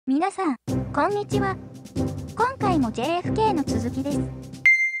皆さん、こんにちは。今回も JFK の続きです。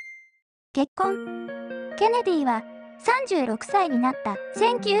結婚。ケネディは36歳になった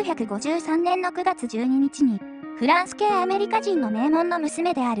1953年の9月12日にフランス系アメリカ人の名門の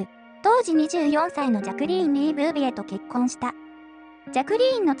娘である当時24歳のジャクリーン・リー・ブービエと結婚した。ジャクリ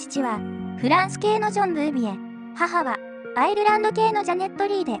ーンの父はフランス系のジョン・ブービエ、母はアイルランド系のジャネット・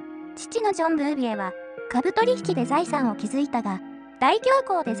リーで、父のジョン・ブービエは株取引で財産を築いたが、大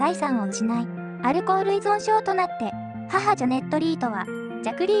恐慌で財産を失い、アルコール依存症となって、母ジャネット・リーとは、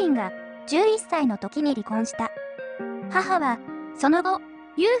ジャクリーンが11歳の時に離婚した。母は、その後、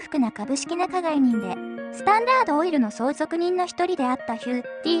裕福な株式仲買人で、スタンダードオイルの相続人の一人であったヒュー・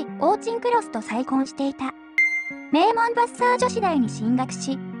ディ・オーチンクロスと再婚していた。名門バッサー女子大に進学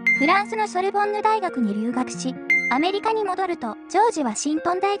し、フランスのソルボンヌ大学に留学し、アメリカに戻ると、ジョージ・ワシン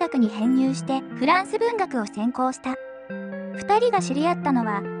トン大学に編入してフランス文学を専攻した。二人が知り合ったの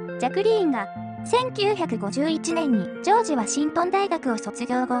は、ジャクリーンが1951年にジョージ・ワシントン大学を卒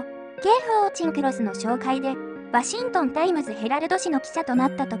業後、ケーフ・オーチンクロスの紹介で、ワシントン・タイムズ・ヘラルド紙の記者とな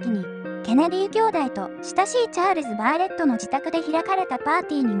った時に、ケネディ兄弟と親しいチャールズ・バーレットの自宅で開かれたパー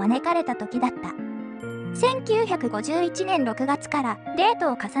ティーに招かれた時だった。1951年6月からデー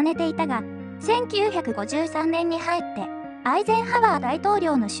トを重ねていたが、1953年に入って、アイゼンハワー大統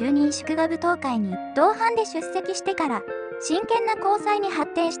領の就任祝賀舞踏会に同伴で出席してから、真剣な交際に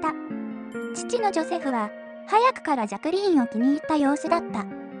発展した。父のジョセフは、早くからジャクリーンを気に入った様子だった。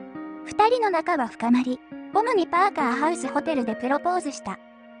二人の仲は深まり、主にパーカーハウスホテルでプロポーズした。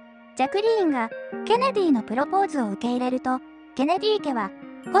ジャクリーンがケネディのプロポーズを受け入れると、ケネディ家は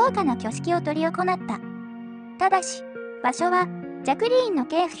豪華な挙式を執り行った。ただし、場所は、ジャクリーンの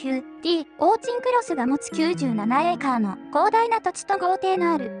系譜ヒュー・ディ・オーチンクロスが持つ97エーカーの広大な土地と豪邸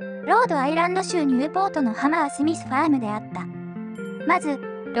のある、ロードアイランド州ニューポートのハマー・スミスファームであった。まず、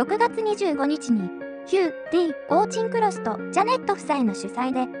6月25日に、ヒュー・ディ・オーチンクロスとジャネット夫妻の主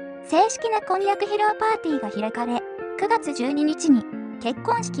催で、正式な婚約披露パーティーが開かれ、9月12日に、結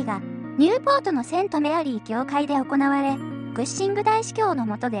婚式が、ニューポートのセントメアリー教会で行われ、クッシング大司教の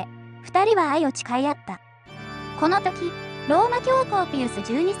下で、二人は愛を誓い合った。この時、ローマ教皇ピウス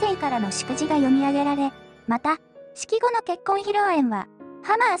12世からの祝辞が読み上げられ、また、式後の結婚披露宴は、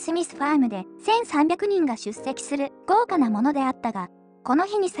ハマー・スミスファームで1300人が出席する豪華なものであったが、この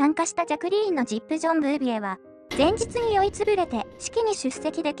日に参加したジャクリーンのジップ・ジョン・ブービエは、前日に酔いつぶれて式に出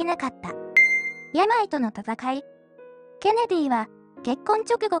席できなかった。病との戦い。ケネディは、結婚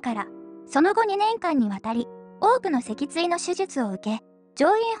直後から、その後2年間にわたり、多くの脊椎の手術を受け、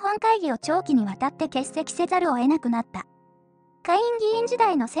上院本会議を長期にわたって欠席せざるを得なくなった。下院議員時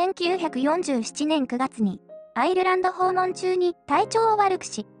代の1947年9月に、アイルランド訪問中に体調を悪く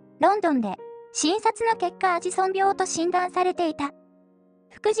し、ロンドンで診察の結果アジソン病と診断されていた。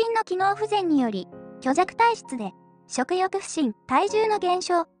副腎の機能不全により、虚弱体質で、食欲不振、体重の減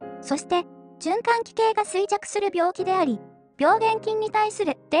少、そして循環器系が衰弱する病気であり、病原菌に対す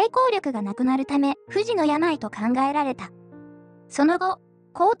る抵抗力がなくなるため、不治の病と考えられた。その後、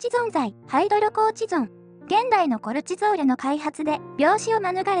コーチゾン剤、ハイドロコーチゾン、現代のコルチゾールの開発で病死を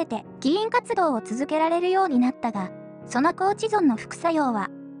免れて議員活動を続けられるようになったが、そのコーチゾンの副作用は、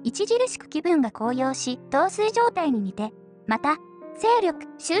著しく気分が高揚し、陶酔状態に似て、また、精力、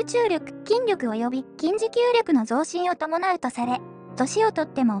集中力、筋力及び筋持久力の増進を伴うとされ、年をとっ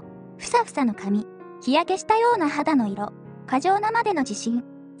ても、ふさふさの髪、日焼けしたような肌の色、過剰なまでの自信、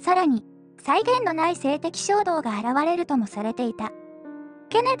さらに、際限のない性的衝動が現れるともされていた。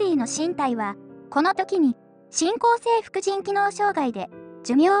ケネディの身体は、この時に、進行性副腎機能障害で、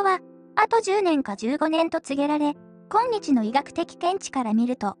寿命は、あと10年か15年と告げられ、今日の医学的見地から見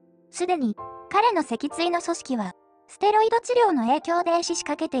ると、すでに、彼の脊椎の組織は、ステロイド治療の影響で死し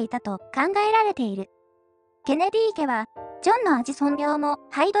かけていたと考えられている。ケネディ家は、ジョンのアジソン病も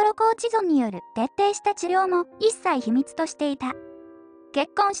ハイドロコーチゾンによる徹底した治療も一切秘密としていた。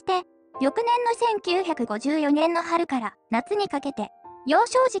結婚して、翌年の1954年の春から夏にかけて、幼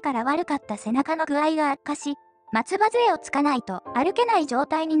少時から悪かった背中の具合が悪化し、松葉杖をつかないと歩けない状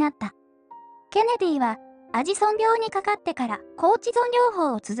態になった。ケネディは、アジソン病にかかってからコーチゾン療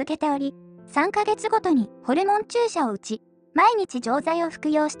法を続けており、3ヶ月ごとにホルモン注射を打ち、毎日錠剤を服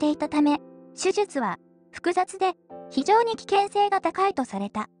用していたため、手術は複雑で非常に危険性が高いとさ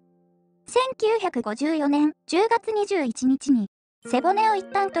れた。1954年10月21日に背骨を一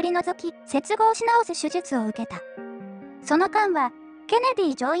旦取り除き接合し直す手術を受けた。その間は、ケネデ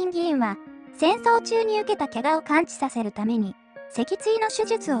ィ上院議員は戦争中に受けた怪我を完治させるために脊椎の手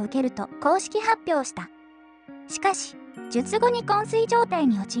術を受けると公式発表した。しかし、術後に昏睡状態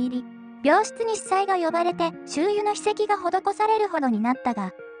に陥り、病室に司祭が呼ばれて周囲の秘跡が施されるほどになった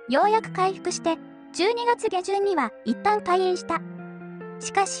が、ようやく回復して、12月下旬には一旦退院した。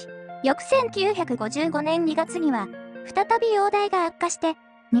しかし、翌1955年2月には、再び容体が悪化して、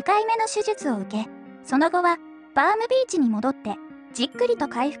2回目の手術を受け、その後は、パームビーチに戻って、じっくりと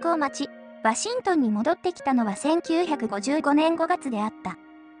回復を待ち、ワシントンに戻ってきたのは1955年5月であった。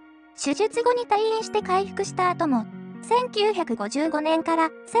手術後に退院して回復した後も、1955年か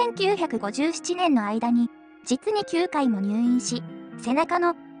ら1957年の間に、実に9回も入院し、背中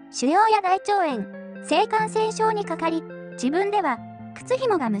の腫瘍や大腸炎、性感染症にかかり、自分では靴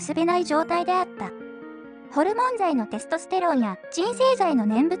紐が結べない状態であった。ホルモン剤のテストステロンや鎮静剤の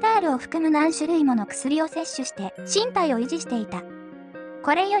ネンブタールを含む何種類もの薬を摂取して身体を維持していた。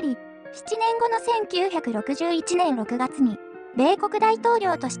これより、7年後の1961年6月に、米国大統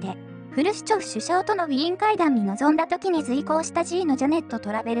領として、フルシチョフ首相とのウィーン会談に臨んだ時に随行した G のジャネット・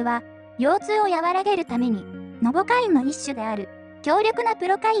トラベルは、腰痛を和らげるために、ノボカインの一種である、強力なプ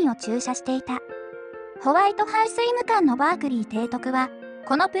ロカインを注射していた。ホワイトハウス医務官のバークリー提督は、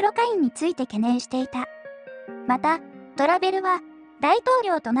このプロカインについて懸念していた。また、トラベルは、大統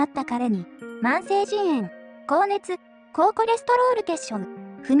領となった彼に、慢性腎炎、高熱、高コレステロール血症、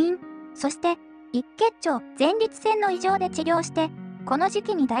不眠、そして、一血腸前立腺の異常で治療して、この時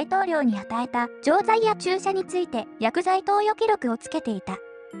期に大統領に与えた錠剤や注射について薬剤投与記録をつけていた。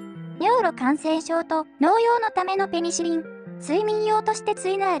尿路感染症と農用のためのペニシリン、睡眠用として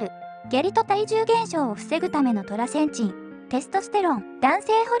対なる下痢と体重減少を防ぐためのトラセンチン、テストステロン、男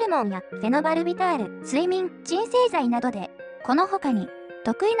性ホルモンやフェノバルビタール、睡眠、鎮静剤などで、この他に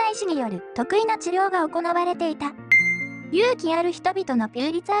得意な医師による得意な治療が行われていた。勇気ある人々のピュ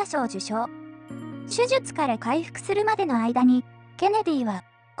ーリツァー賞受賞。手術から回復するまでの間に、ケネディは、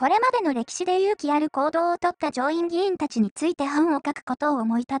これまでの歴史で勇気ある行動をとった上院議員たちについて本を書くことを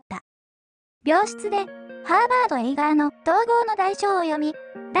思い立った。病室で、ハーバード・エイガーの統合の代償を読み、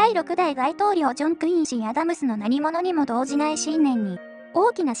第6代大統領ジョン・クインシー・アダムスの何者にも動じない信念に、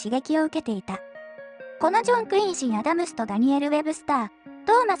大きな刺激を受けていた。このジョン・クインシー・アダムスとダニエル・ウェブスター、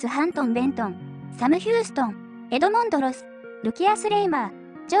トーマス・ハントン・ベントン、サム・ヒューストン、エドモンド・ロス、ルキアス・レイマー、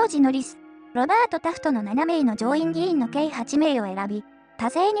ジョージ・ノリス、ロバート・タフトの7名の上院議員の計8名を選び、多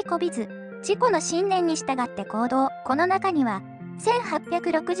勢に媚びず、自己の信念に従って行動。この中には、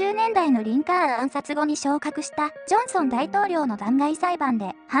1860年代のリンカーン暗殺後に昇格したジョンソン大統領の弾劾裁判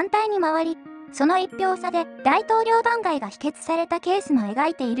で反対に回り、その1票差で大統領弾劾が否決されたケースも描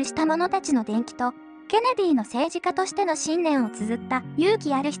いているした者たちの伝記と、ケネディの政治家としての信念を綴った勇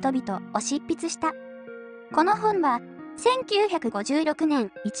気ある人々を執筆した。この本は、1956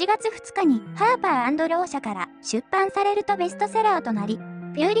年1月2日にハーパー&ロー社から出版されるとベストセラーとなり、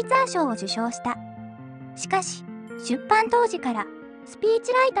ピューリツァー賞を受賞した。しかし、出版当時から、スピー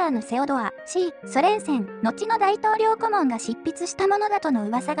チライターのセオドア・ C ・ソレンセン、後の大統領顧問が執筆したものだとの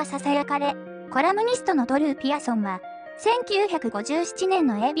噂が囁かれ、コラムニストのドルー・ピアソンは、1957年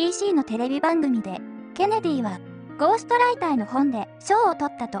の ABC のテレビ番組で、ケネディは、ゴーストライターの本で賞を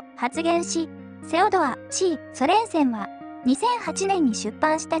取ったと発言し、セオドア・ C ・ソレンセンは、2008年に出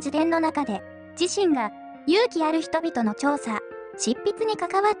版した自伝の中で、自身が勇気ある人々の調査、執筆に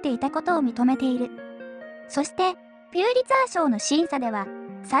関わっていたことを認めている。そして、ピューリツァー賞の審査では、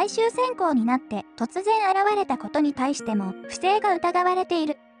最終選考になって突然現れたことに対しても不正が疑われてい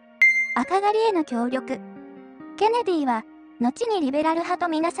る。赤狩りへの協力。ケネディは、後にリベラル派と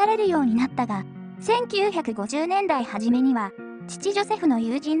みなされるようになったが、1950年代初めには、父ジョセフの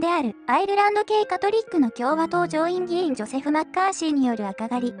友人であるアイルランド系カトリックの共和党上院議員ジョセフ・マッカーシーによる赤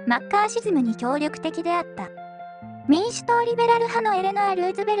狩り、マッカーシズムに協力的であった。民主党リベラル派のエレノア・ル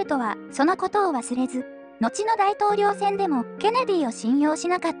ーズベルトはそのことを忘れず、後の大統領選でもケネディを信用し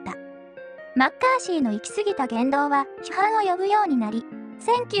なかった。マッカーシーの行き過ぎた言動は批判を呼ぶようになり、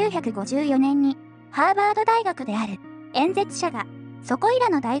1954年にハーバード大学である演説者が、そこいら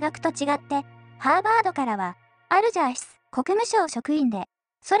の大学と違って、ハーバードからはアルジャーシス国務省職員で、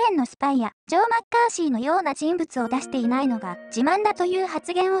ソ連のスパイやジョー・マッカーシーのような人物を出していないのが自慢だという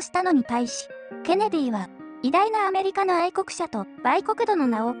発言をしたのに対し、ケネディは、偉大なアメリカの愛国者と売国度の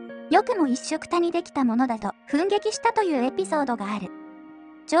名を、よくも一緒くたにできたものだと奮撃したというエピソードがある。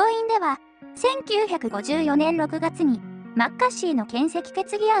上院では、1954年6月に、マッカーシーの検責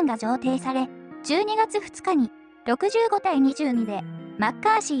決議案が上呈され、12月2日に、65対22で、マッ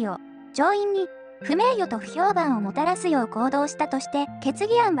カーシーを、上院に、不名誉と不評判をもたらすよう行動したとして決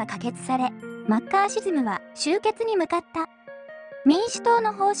議案は可決され、マッカーシズムは終結に向かった。民主党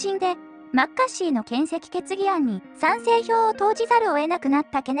の方針で、マッカーシーの検責決議案に賛成票を投じざるを得なくなっ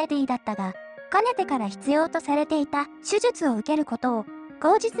たケネディだったが、かねてから必要とされていた手術を受けることを、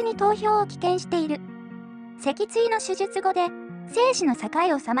口実に投票を棄権している。脊椎の手術後で、生死の境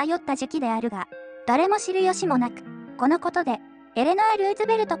をさまよった時期であるが、誰も知る由もなく、このことで、エレノア・ルーズ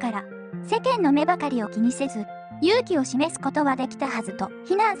ベルトから、世間の目ばかりを気にせず、勇気を示すことはできたはずと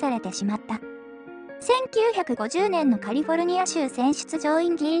非難されてしまった。1950年のカリフォルニア州選出上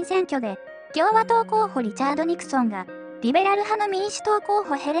院議員選挙で、共和党候補リチャード・ニクソンが、リベラル派の民主党候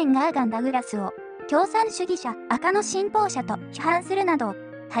補ヘレン・ガーガン・ダグラスを、共産主義者、赤の信奉者と批判するなど、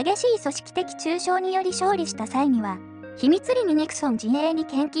激しい組織的中傷により勝利した際には、秘密裏にニクソン陣営に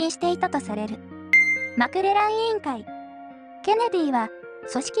献金していたとされる。マクレラン委員会。ケネディは、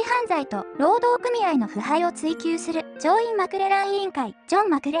組織犯罪と労働組合の腐敗を追及する上院マクレラン委員会、ジョン・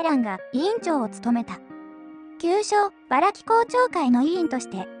マクレランが委員長を務めた。旧称、バラキ公聴会の委員とし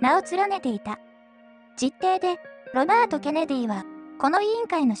て名を連ねていた。実定で、ロバート・ケネディは、この委員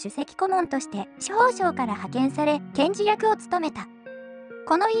会の首席顧問として司法省から派遣され、検事役を務めた。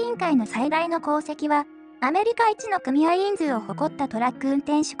この委員会の最大の功績は、アメリカ一の組合員数を誇ったトラック運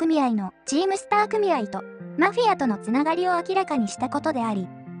転手組合のチームスター組合とマフィアとのつながりを明らかにしたことであり、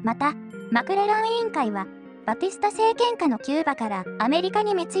また、マクレラン委員会は、バティスタ政権下のキューバからアメリカ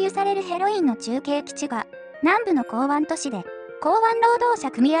に密輸されるヘロインの中継基地が、南部の港湾都市で、港湾労働者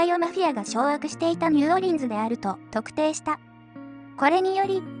組合をマフィアが掌握していたニューオリンズであると特定した。これによ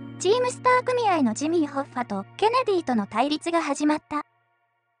り、チームスター組合のジミー・ホッファとケネディとの対立が始まった。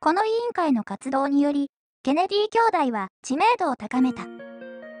この委員会の活動により、ケネディ兄弟は知名度を高めた。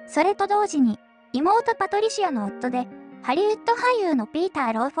それと同時に、妹パトリシアの夫で、ハリウッド俳優のピータ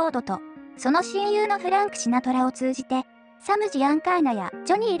ー・ローフォードと、その親友のフランク・シナトラを通じて、サム・ジアンカーナや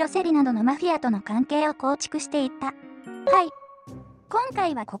ジョニー・ロセリなどのマフィアとの関係を構築していった。はい。今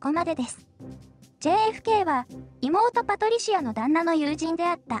回はここまでです。JFK は、妹パトリシアの旦那の友人で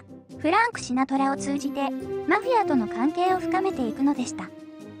あった、フランク・シナトラを通じて、マフィアとの関係を深めていくのでした。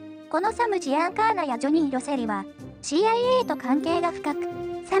このサム・ジアンカーナやジョニー・ロセリは CIA と関係が深く、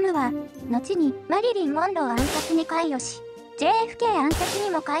サムは後にマリリン・モンロー暗殺に関与し、JFK 暗殺に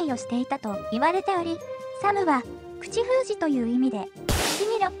も関与していたと言われており、サムは口封じという意味で口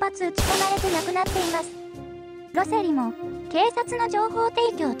に6発撃ち込まれて亡くなっています。ロセリも警察の情報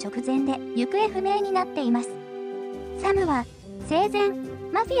提供直前で行方不明になっています。サムは生前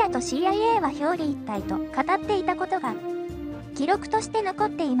マフィアと CIA は表裏一体と語っていたことが記録として残っ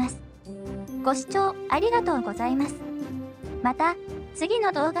ています。ご視聴ありがとうございます。また次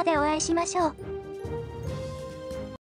の動画でお会いしましょう。